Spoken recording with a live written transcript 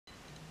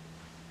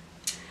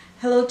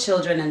Hello,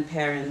 children and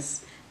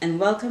parents, and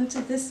welcome to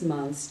this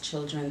month's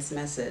children's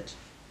message.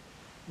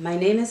 My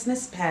name is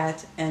Miss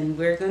Pat, and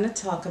we're going to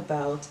talk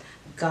about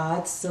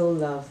God so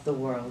loved the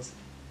world.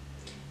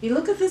 You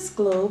look at this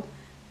globe,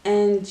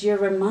 and you're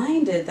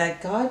reminded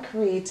that God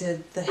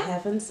created the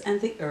heavens and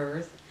the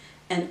earth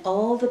and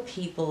all the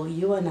people,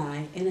 you and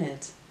I, in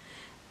it.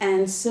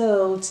 And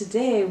so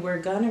today we're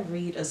going to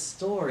read a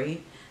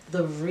story,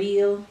 the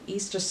real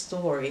Easter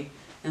story,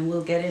 and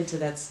we'll get into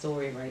that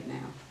story right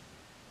now.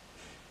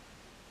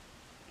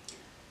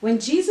 When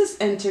Jesus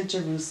entered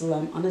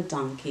Jerusalem on a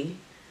donkey,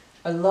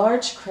 a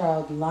large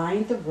crowd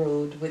lined the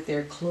road with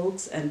their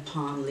cloaks and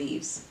palm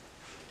leaves.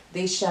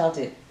 They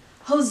shouted,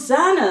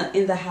 "Hosanna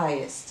in the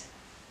highest!"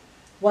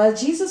 While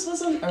Jesus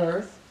was on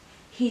earth,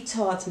 he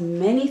taught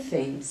many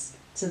things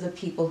to the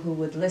people who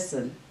would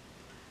listen.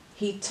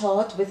 He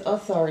taught with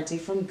authority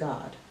from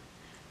God.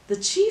 The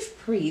chief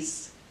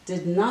priests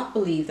did not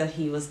believe that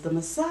he was the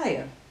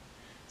Messiah,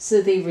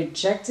 so they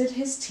rejected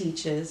his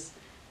teachings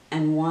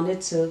and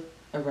wanted to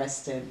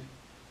arrest him.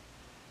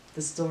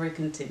 The story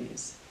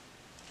continues.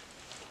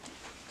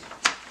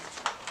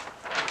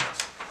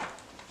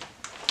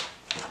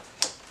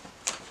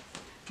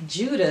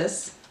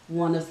 Judas,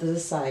 one of the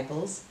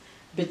disciples,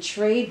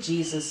 betrayed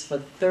Jesus for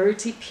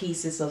 30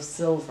 pieces of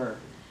silver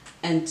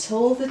and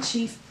told the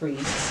chief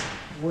priests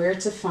where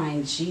to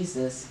find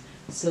Jesus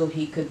so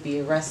he could be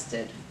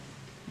arrested.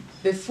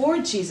 Before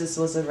Jesus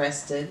was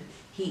arrested,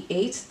 he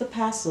ate the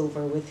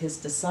Passover with his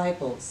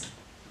disciples.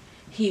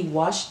 He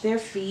washed their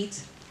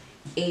feet,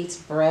 ate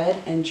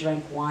bread, and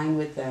drank wine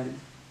with them.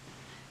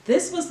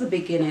 This was the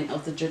beginning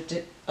of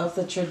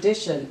the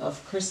tradition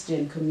of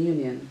Christian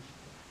communion.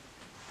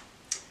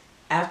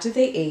 After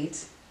they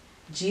ate,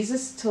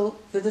 Jesus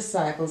took the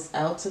disciples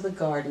out to the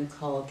garden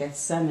called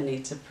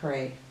Gethsemane to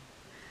pray.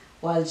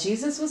 While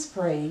Jesus was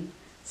praying,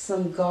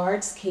 some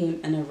guards came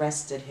and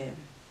arrested him.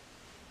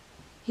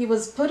 He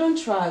was put on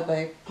trial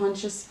by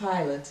Pontius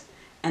Pilate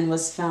and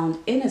was found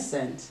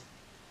innocent.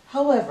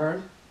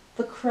 However,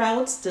 the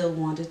crowd still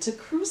wanted to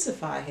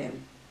crucify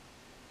him.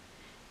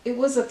 It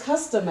was a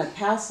custom at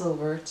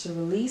Passover to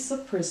release a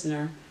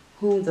prisoner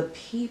whom the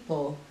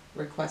people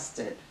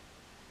requested.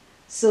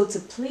 So to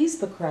please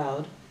the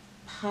crowd,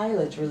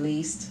 Pilate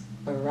released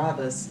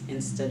Barabbas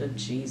instead of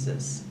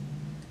Jesus.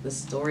 The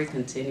story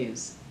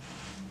continues.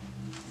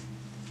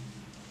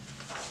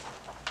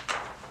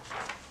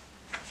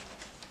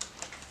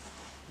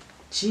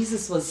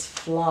 Jesus was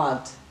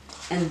flogged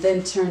and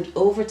then turned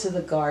over to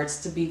the guards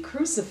to be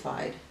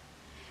crucified.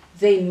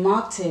 They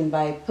mocked him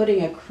by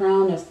putting a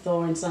crown of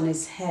thorns on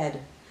his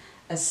head,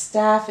 a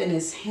staff in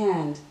his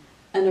hand,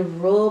 and a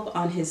robe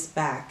on his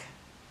back.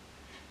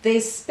 They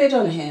spit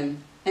on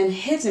him and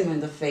hit him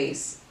in the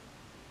face.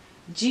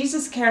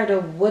 Jesus carried a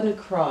wooden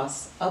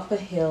cross up a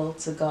hill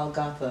to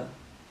Golgotha.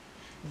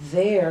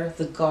 There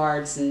the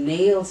guards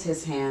nailed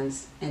his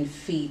hands and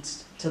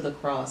feet to the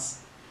cross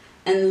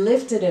and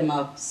lifted him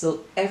up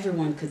so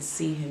everyone could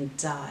see him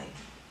die.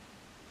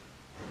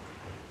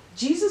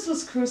 Jesus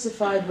was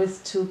crucified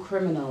with two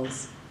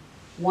criminals.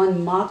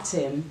 One mocked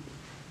him,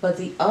 but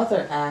the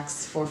other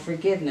asked for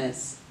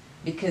forgiveness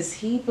because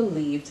he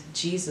believed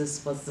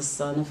Jesus was the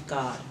Son of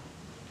God.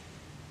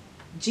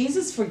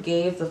 Jesus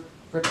forgave the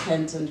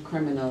repentant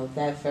criminal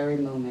that very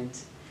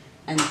moment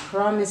and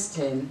promised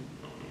him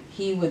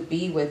he would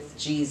be with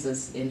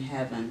Jesus in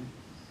heaven.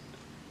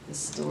 The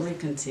story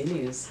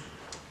continues.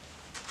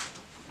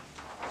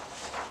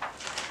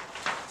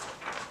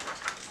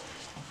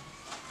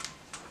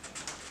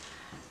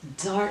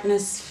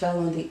 Darkness fell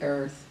on the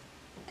earth,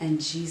 and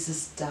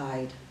Jesus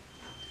died.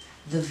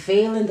 The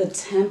veil in the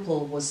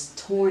temple was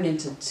torn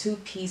into two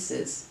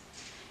pieces.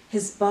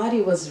 His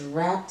body was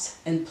wrapped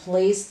and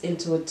placed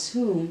into a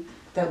tomb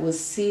that was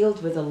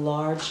sealed with a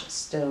large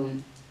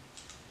stone.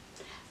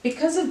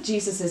 Because of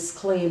Jesus'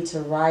 claim to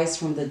rise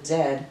from the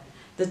dead,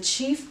 the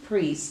chief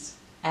priest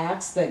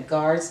asked that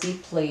guards be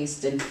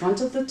placed in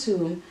front of the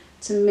tomb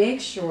to make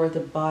sure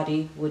the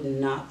body would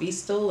not be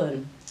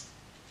stolen.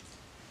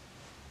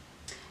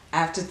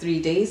 After 3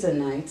 days and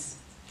nights,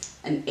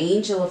 an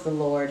angel of the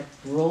Lord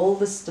rolled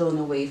the stone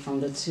away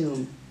from the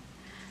tomb.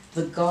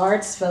 The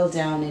guards fell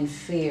down in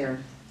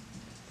fear.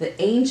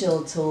 The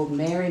angel told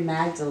Mary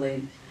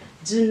Magdalene,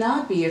 "Do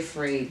not be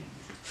afraid,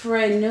 for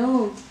I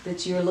know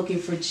that you are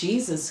looking for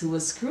Jesus who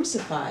was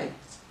crucified.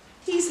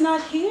 He's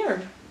not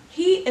here.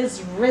 He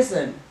is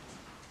risen,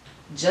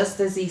 just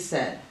as he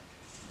said."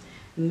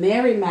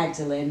 Mary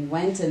Magdalene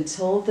went and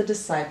told the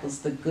disciples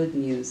the good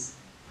news.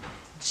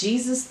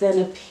 Jesus then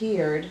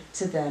appeared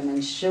to them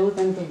and showed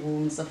them the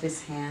wounds of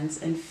his hands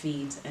and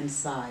feet and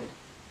side.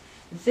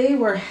 They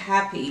were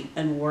happy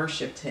and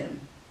worshipped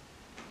him.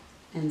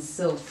 And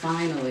so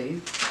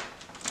finally,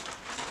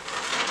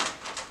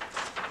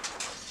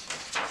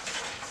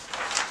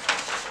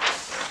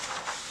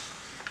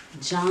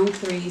 John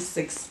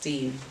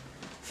 3:16,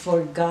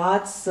 "For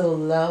God so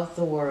loved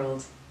the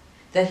world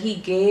that he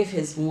gave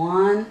his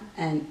one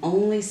and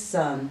only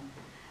Son,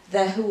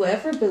 that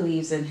whoever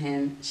believes in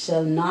him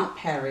shall not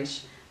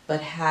perish,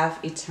 but have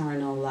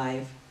eternal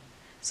life."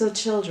 So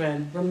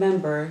children,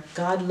 remember,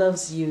 God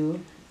loves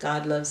you,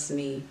 God loves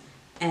me,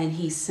 and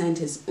he sent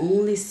his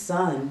only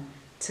son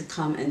to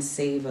come and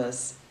save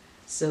us.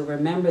 So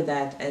remember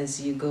that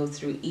as you go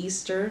through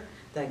Easter,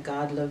 that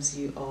God loves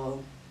you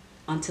all.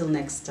 Until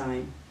next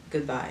time,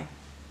 goodbye.